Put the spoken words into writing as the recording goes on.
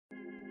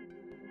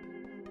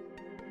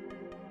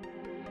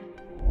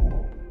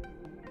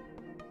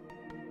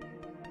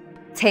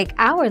Take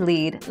our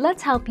lead,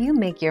 let's help you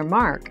make your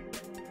mark.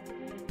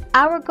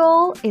 Our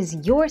goal is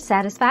your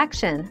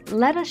satisfaction.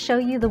 Let us show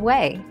you the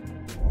way.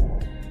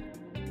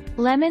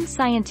 Lemon's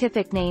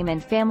scientific name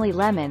and family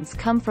lemons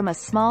come from a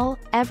small,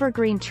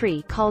 evergreen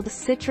tree called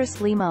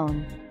Citrus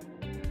limon.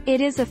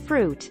 It is a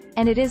fruit,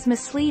 and it is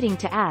misleading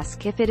to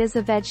ask if it is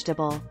a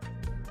vegetable.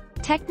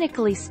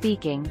 Technically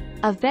speaking,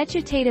 a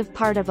vegetative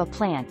part of a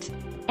plant,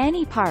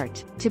 any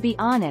part, to be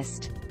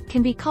honest,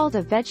 can be called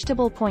a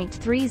vegetable.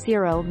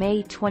 30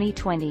 May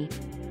 2020.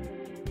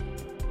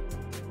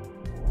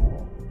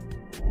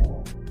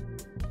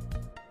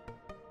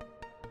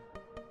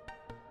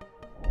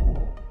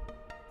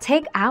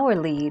 Take our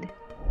lead.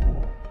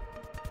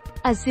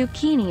 A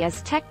zucchini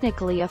is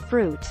technically a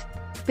fruit.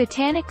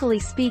 Botanically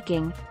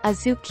speaking, a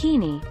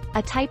zucchini,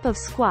 a type of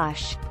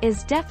squash,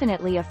 is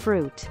definitely a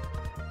fruit.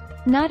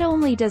 Not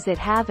only does it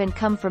have and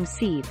come from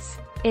seeds,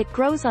 it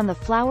grows on the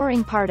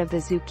flowering part of the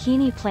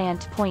zucchini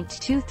plant.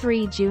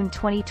 23 June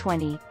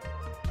 2020.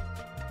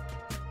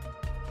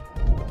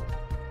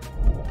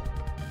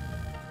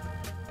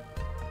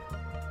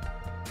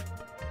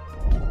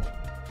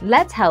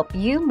 Let's help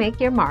you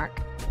make your mark.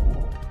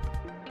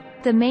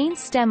 The main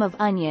stem of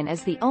onion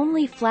is the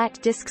only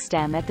flat disc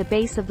stem at the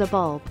base of the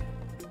bulb.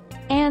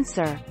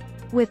 Answer.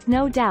 With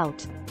no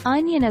doubt,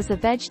 onion is a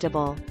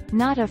vegetable,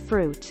 not a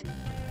fruit.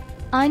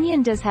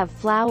 Onion does have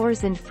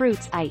flowers and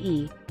fruits,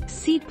 i.e.,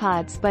 seed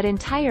pods, but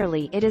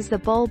entirely it is the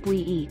bulb we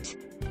eat.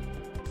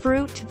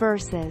 Fruit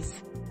versus.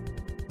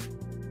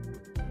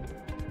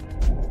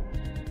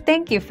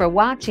 Thank you for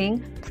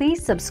watching.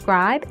 Please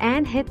subscribe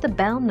and hit the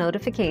bell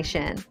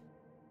notification.